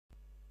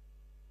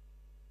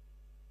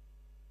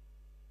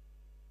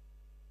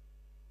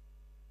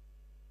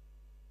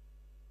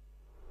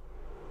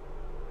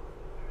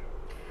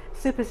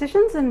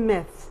Superstitions and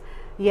myths.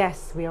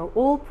 Yes, we are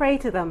all prey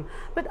to them,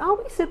 but are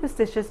we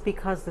superstitious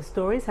because the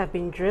stories have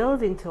been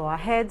drilled into our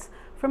heads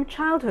from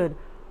childhood,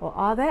 or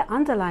are there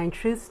underlying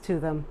truths to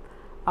them?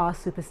 Are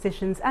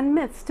superstitions and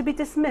myths to be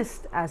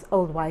dismissed as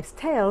old wives'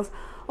 tales,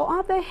 or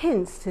are there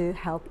hints to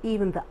help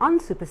even the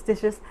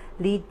unsuperstitious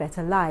lead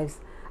better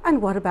lives?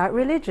 And what about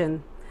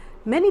religion?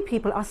 Many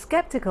people are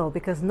skeptical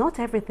because not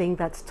everything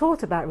that's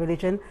taught about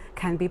religion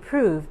can be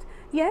proved,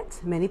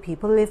 yet many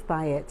people live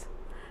by it.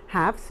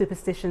 Have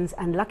superstitions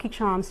and lucky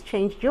charms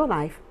changed your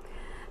life?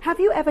 Have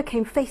you ever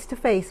came face to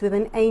face with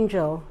an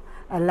angel,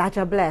 a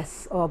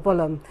Jablesse or a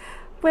Bolom?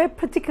 We're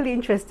particularly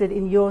interested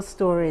in your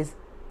stories,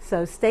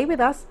 so stay with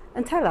us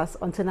and tell us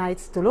on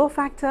tonight's Dolor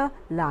Factor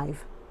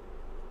Live.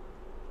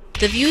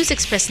 The views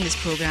expressed in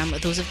this program are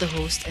those of the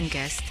host and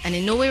guest and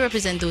in no way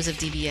represent those of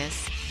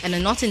DBS and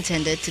are not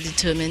intended to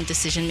determine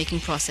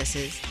decision-making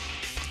processes.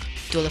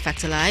 Dolor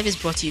Factor Live is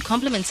brought to you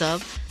compliments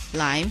of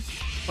Lime,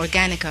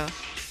 Organica,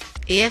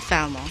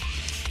 DFL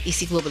MAY,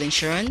 EC Global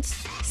Insurance,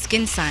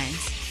 Skin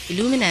Science,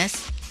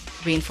 Illumines,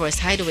 Rainforest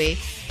Hideaway,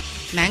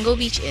 Mango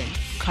Beach Inn,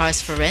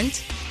 Cars for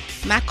Rent,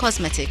 MAC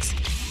Cosmetics,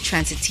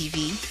 Transit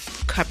TV,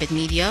 Carpet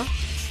Media,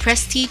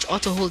 Prestige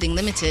Auto Holding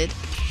Limited,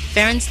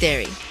 Farron's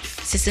Dairy,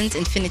 Sisson's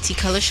Infinity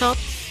Color Shop,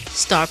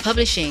 Star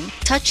Publishing,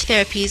 Touch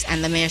Therapies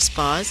and La Mer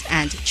Spas,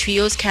 and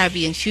Trio's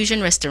Caribbean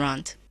Fusion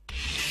Restaurant.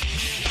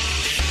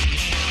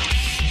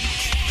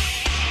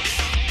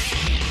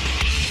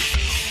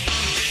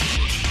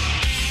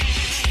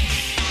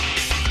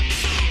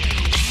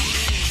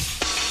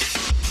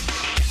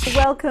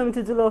 Welcome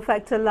to Dolor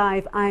Factor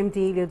Live. I'm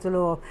Delia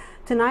Dolor.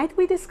 Tonight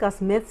we discuss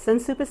myths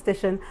and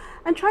superstition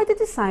and try to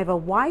decipher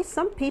why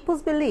some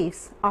people's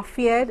beliefs are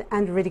feared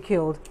and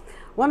ridiculed.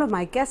 One of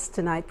my guests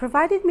tonight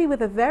provided me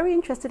with a very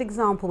interesting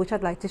example which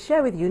I'd like to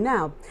share with you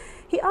now.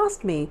 He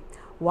asked me,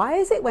 why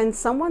is it when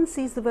someone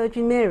sees the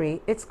Virgin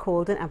Mary, it's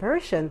called an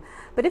apparition?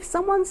 But if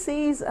someone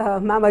sees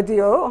Mama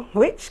Dio,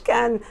 which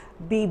can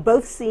be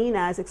both seen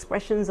as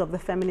expressions of the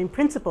feminine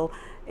principle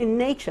in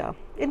nature,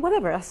 in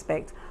whatever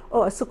aspect,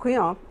 or a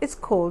Sukuyan, it's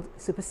called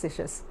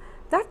superstitious.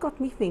 That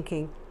got me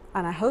thinking,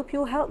 and I hope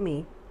you'll help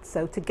me.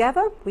 So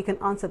together we can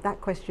answer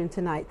that question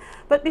tonight.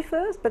 But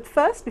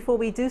first, before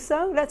we do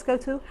so, let's go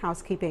to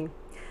housekeeping.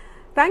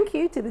 Thank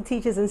you to the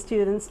teachers and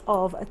students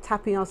of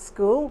Tapion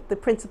School. The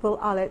principal,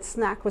 Arlette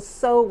Snack, was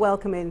so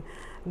welcoming.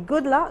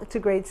 Good luck to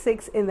grade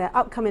 6 in their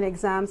upcoming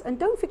exams, and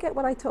don't forget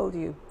what I told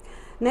you.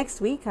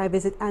 Next week I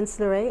visit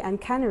Ancillary and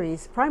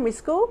Canaries Primary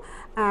School,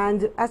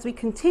 and as we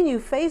continue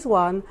phase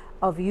 1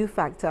 of U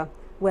Factor,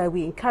 where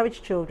we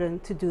encourage children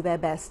to do their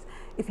best.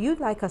 If you'd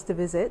like us to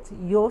visit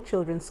your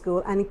children's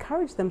school and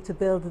encourage them to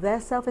build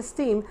their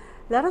self-esteem,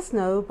 let us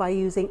know by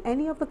using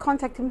any of the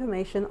contact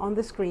information on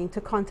the screen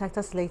to contact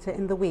us later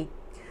in the week.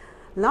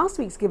 Last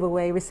week's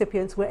giveaway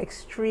recipients were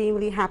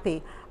extremely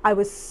happy. I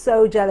was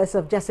so jealous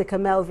of Jessica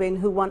Melvin,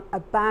 who won a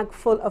bag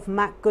full of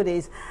MAC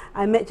goodies.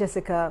 I met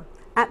Jessica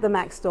at the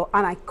MAC store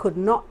and I could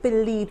not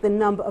believe the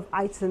number of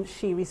items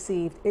she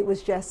received. It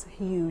was just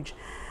huge.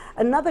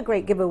 Another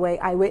great giveaway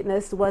I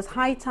witnessed was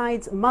High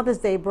Tide's Mother's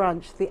Day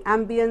brunch. The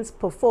ambience,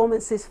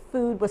 performances,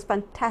 food was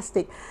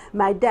fantastic.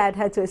 My dad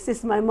had to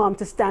assist my mom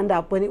to stand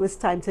up when it was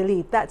time to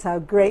leave. That's how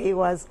great it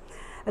was.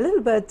 A little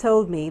bird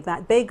told me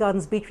that Bay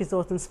Gardens Beach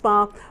Resort and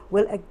Spa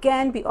will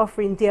again be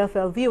offering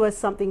DFL viewers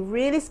something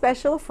really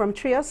special from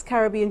Trio's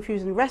Caribbean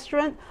Fusion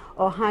Restaurant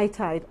or High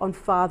Tide on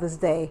Father's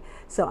Day.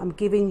 So I'm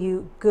giving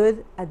you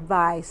good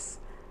advice.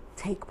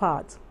 Take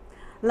part.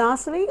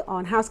 Lastly,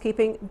 on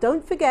housekeeping,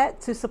 don't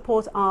forget to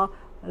support our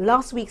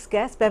last week's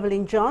guest,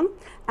 Beverly John,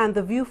 and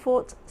the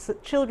Viewfort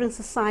Children's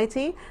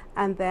Society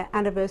and their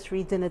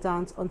anniversary dinner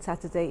dance on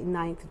Saturday,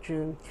 9th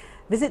June.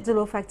 Visit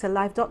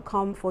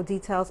dolorfactorlive.com for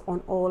details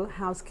on all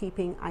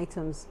housekeeping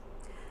items.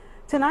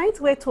 Tonight,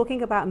 we're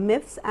talking about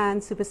myths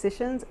and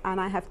superstitions, and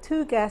I have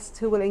two guests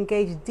who will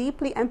engage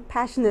deeply and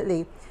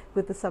passionately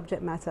with the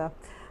subject matter.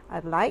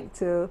 I'd like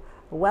to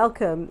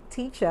welcome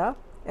teacher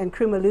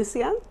Nkrumah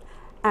Lucien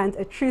and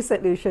a true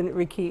St. Lucian,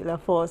 Ricky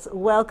LaForce.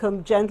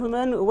 Welcome,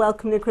 gentlemen.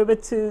 Welcome,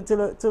 Nkrumah,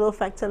 to Dolor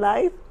Factor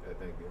Live.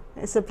 Thank you.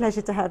 It's a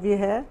pleasure to have you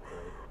here.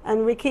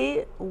 And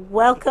Ricky,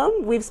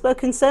 welcome. We've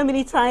spoken so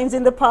many times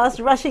in the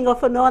past, rushing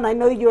off and on. I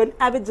know you're an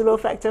avid Dolor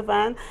Factor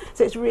fan,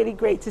 so it's really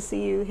great to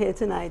see you here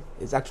tonight.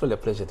 It's actually a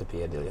pleasure to be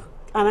here, Delia.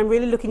 And I'm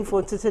really looking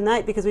forward to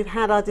tonight because we've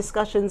had our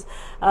discussions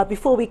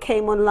before we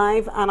came on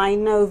live, and I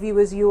know,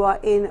 viewers, you are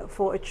in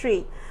for a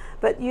treat.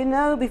 But you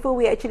know, before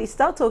we actually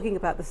start talking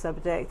about the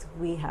subject,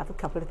 we have a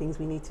couple of things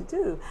we need to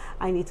do.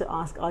 I need to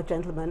ask our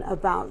gentlemen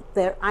about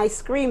their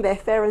ice cream, their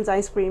Farron's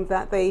ice cream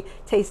that they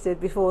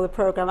tasted before the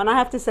program. And I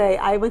have to say,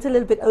 I went a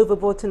little bit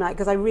overboard tonight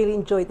because I really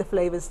enjoyed the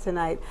flavors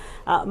tonight.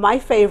 My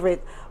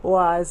favorite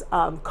was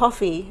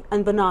coffee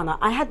and banana.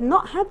 I had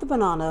not had the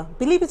banana,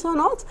 believe it or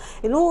not.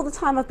 In all the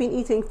time I've been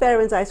eating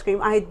Farron's ice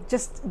cream, I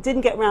just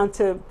didn't get around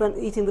to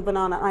eating the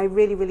banana. I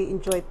really, really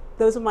enjoyed.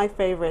 Those are my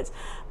favorites.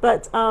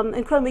 But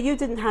Nkrumah, you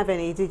didn't have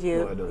any, did you?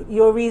 No, I don't.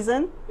 Your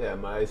reason? Yeah,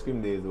 my ice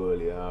cream days were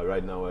early.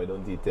 Right now I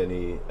don't eat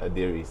any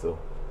dairy, so.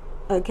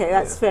 Okay,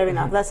 that's fair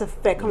enough. That's a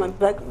fair comment.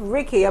 But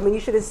Ricky, I mean, you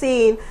should have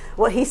seen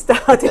what he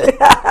started.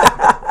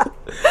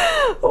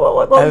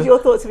 what was your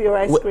thoughts of your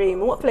ice cream?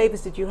 And what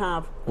flavors did you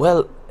have?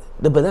 Well,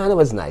 the banana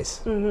was nice.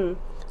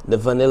 The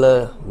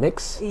vanilla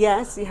mix.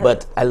 Yes. You had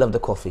But I love the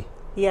coffee.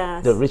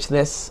 yes. The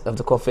richness of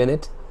the coffee in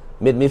it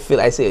made me feel,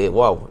 I say,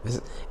 wow,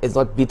 it's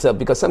not bitter.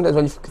 Because sometimes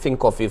when you think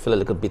coffee, you feel a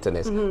little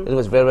bitterness. It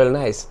was very, very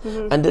nice.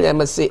 And then I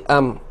must say,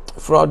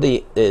 throughout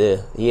the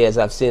years,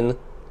 I've seen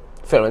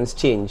Ferrens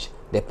change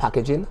their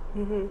packaging,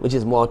 which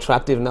is more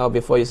attractive now.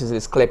 Before you see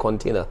this clear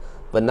container,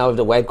 but now with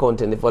the white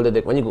container,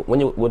 when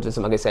you go to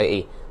some market, say,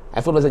 hey, I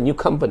thought it was a new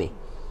company,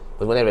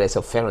 but when I realized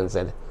Ferrens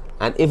and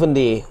even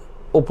the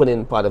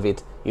opening part of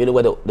it, you know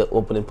where the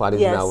opening part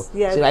is now.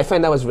 Yes. So I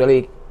find that was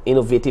really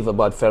innovative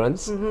about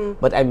Ferrens,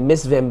 but I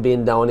miss them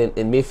being down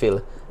in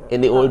Mayfield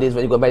in the old days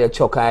when you go buy your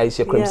chalk ice,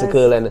 your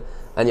creamsicle,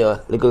 and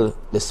your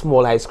the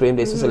small ice cream.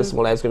 They used to sell a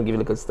small ice cream, give you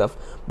little stuff.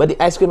 But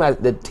the ice cream,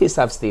 the taste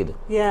have stayed.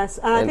 Yes,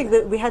 and I think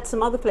that we had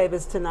some other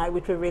flavors tonight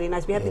which were really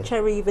nice. We had the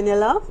cherry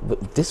vanilla.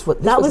 But this was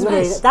That nice. was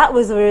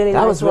a really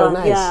That nice was real one.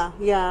 nice. Yeah,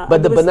 yeah. But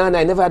And the it was- banana,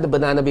 I never had the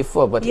banana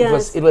before. But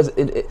Yes.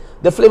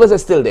 the flavors are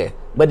still there.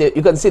 But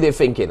you can see they're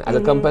thinking. As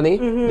a company,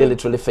 they're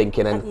literally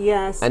thinking and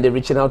yes. they're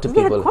reaching out to We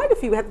people. had quite a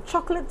few. We had the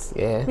chocolates.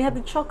 Yeah. We had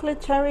the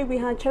chocolate cherry. We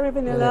had cherry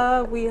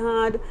vanilla. We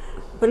had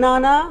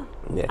banana.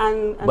 Yeah.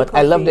 And But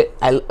coffee.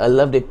 I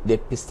love the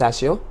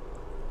pistachio,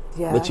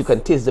 Yes. which you can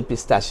taste the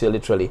pistachio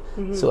literally.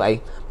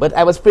 But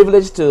I was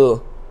privileged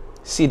to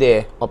see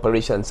their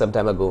operation some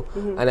time ago,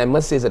 and I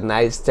must say it's a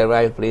nice,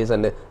 sterile place,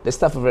 and the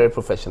staff are very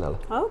professional.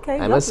 Okay,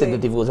 I must say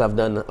lovely. the Devos have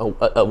done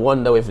a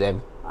wonder with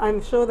them.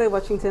 I'm sure they're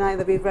watching tonight.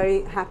 They'll be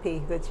very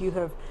happy that you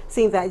have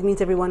seen that. It means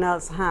everyone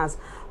else has.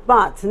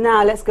 But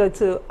now let's go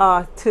to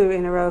our 2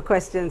 in a row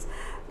questions.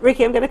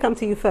 Ricky, I'm going to come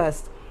to you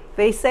first.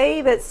 They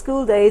say that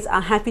school days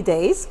are happy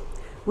days.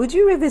 Would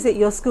you revisit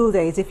your school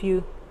days if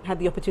you had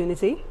the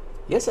opportunity?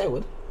 Yes, I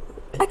would.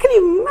 I can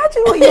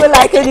imagine what you were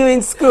like when you were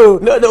in school.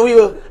 No, we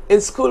were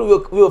in school.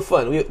 We were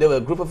fun. There were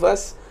a group of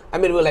us. I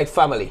mean, we were like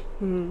family.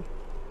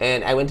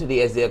 And I went to the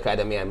SD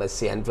Academy, I must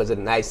say, and it was a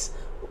nice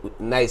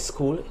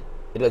school.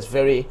 It was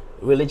very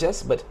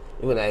religious, but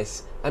it was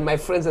nice. And my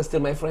friends are still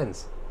my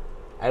friends.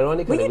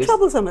 Ironically, Were you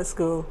troublesome at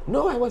school?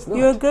 No, I was not.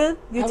 You were good?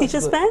 Your I was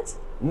teacher's good. pet?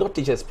 Not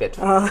teacher's pet.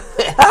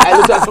 I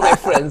looked out for my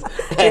friends.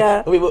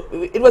 Yeah.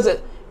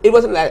 It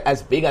wasn't like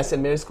as big as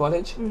St. Mary's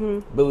College,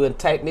 but we were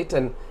tight knit,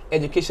 and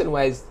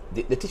education-wise,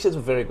 the teachers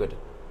were very good.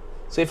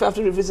 So if I have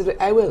to revisit it,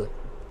 I will.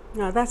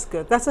 No, that's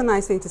good. That's a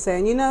nice thing to say.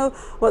 And you know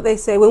what they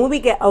say, when we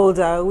get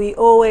older, we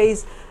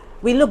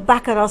look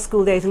back at our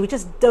school days and we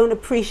just don't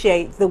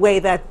appreciate the way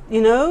that,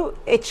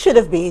 it should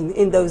have been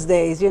in those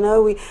days. In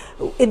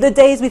the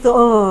days we thought,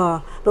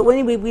 oh, but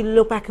when we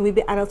look back and we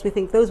be adults, we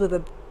think those were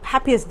the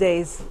happiest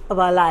days of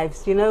our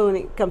lives, when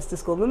it comes to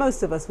school. But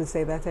most of us would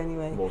say that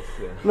anyway.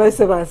 Most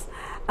of us.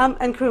 And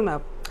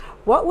Nkrumah,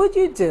 what would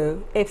you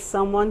do if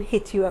someone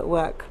hit you at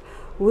work?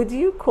 Would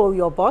you call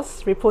your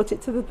boss, report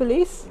it to the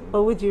police,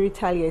 or would you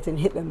retaliate and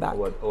hit them back?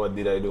 What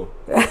did I do?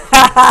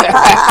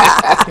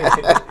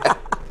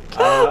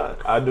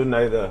 I do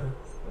neither.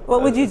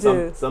 What would you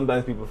do?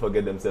 Sometimes people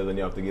forget themselves and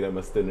you have to give them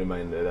a stern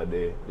reminder that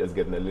they're just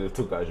getting a little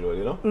too casual,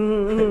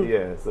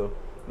 Yeah, so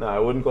no, I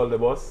wouldn't call the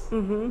boss,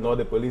 nor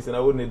the police, and I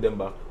wouldn't hit them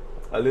back.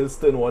 A little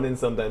stern warning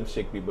sometimes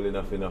shake people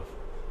enough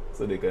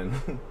so they can.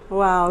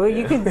 Wow,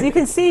 you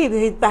can see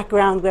the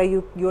background where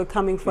you're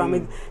coming from,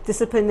 a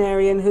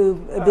disciplinarian who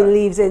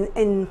believes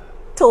in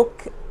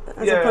talk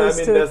as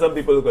opposed to. There are some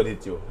people who could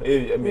hit you.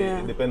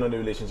 It depends on the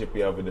relationship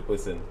you have with the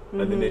person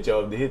and the nature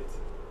of the hit.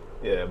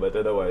 Yeah, but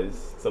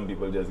otherwise, some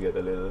people just get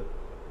a little,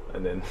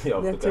 and then you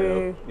have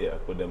to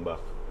put them back.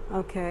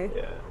 Okay.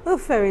 Yeah. Well,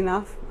 fair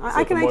enough. So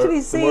I can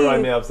actually see. Tomorrow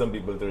I may have some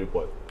people to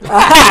report.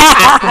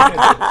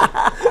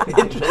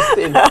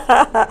 Interesting.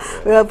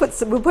 We'll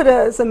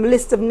put some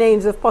list of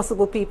names of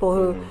possible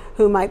people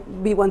who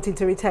might be wanting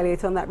to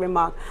retaliate on that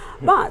remark.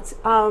 But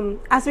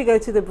as we go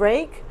to the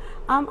break,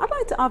 I'd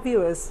like to our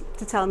viewers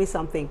to tell me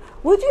something.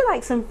 Would you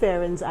like some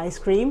Ferrens ice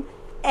cream?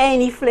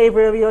 Any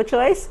flavor of your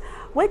choice?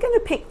 We're going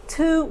to pick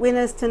 2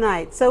 winners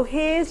tonight. So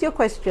here's your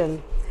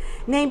question.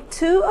 Name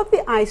 2 of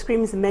the ice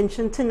creams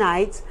mentioned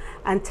tonight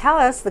and tell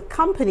us the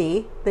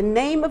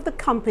name of the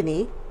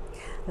company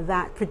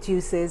that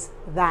produces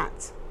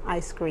that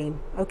ice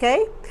cream.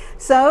 Okay?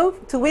 So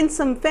to win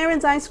some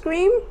Ferrens ice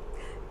cream,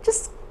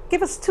 just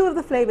give us 2 of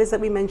the flavors that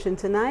we mentioned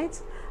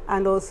tonight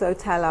and also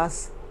tell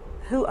us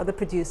who are the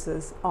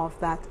producers of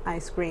that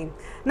ice cream.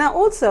 Now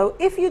also,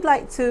 if you'd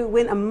like to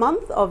win a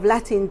month of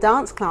Latin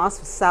dance class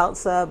for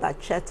salsa,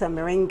 bachata,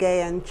 merengue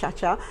and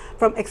cha-cha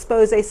from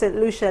Expose St.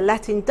 Lucia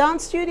Latin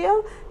Dance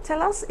Studio,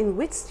 tell us in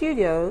which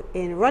studio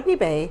in Rodney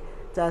Bay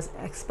does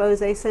Expose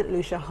St.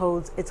 Lucia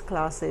holds its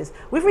classes.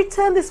 We've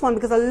returned this one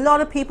because a lot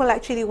of people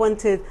actually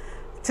wanted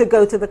to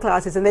go to the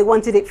classes and they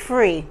wanted it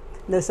free.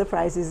 No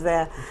surprises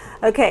there.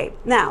 Okay,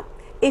 now,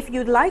 if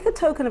you'd like a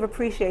token of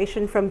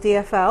appreciation from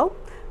DFL,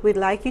 We'd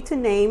like you to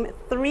name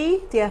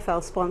 3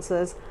 DFL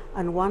sponsors,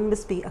 and one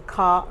must be a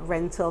car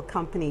rental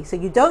company. So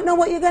you don't know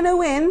what you're going to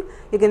win.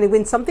 You're going to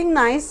win something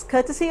nice,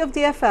 courtesy of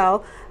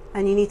DFL,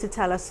 and you need to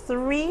tell us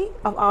 3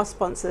 of our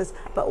sponsors,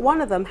 but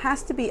one of them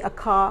has to be a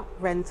car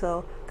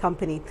rental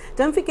company.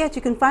 Don't forget,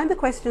 you can find the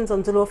questions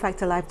on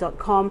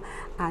dolorfactorlive.com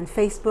and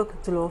Facebook,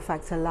 Dolor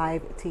Factor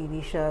Live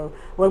TV show.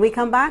 When we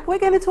come back, we're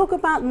going to talk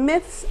about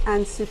myths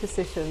and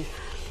superstitions.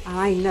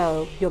 I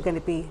know you're going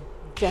to be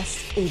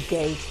just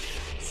engaged.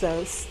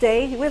 So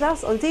stay with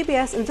us on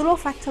DBS and Dolor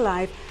Factor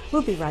Live.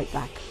 We'll be right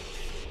back.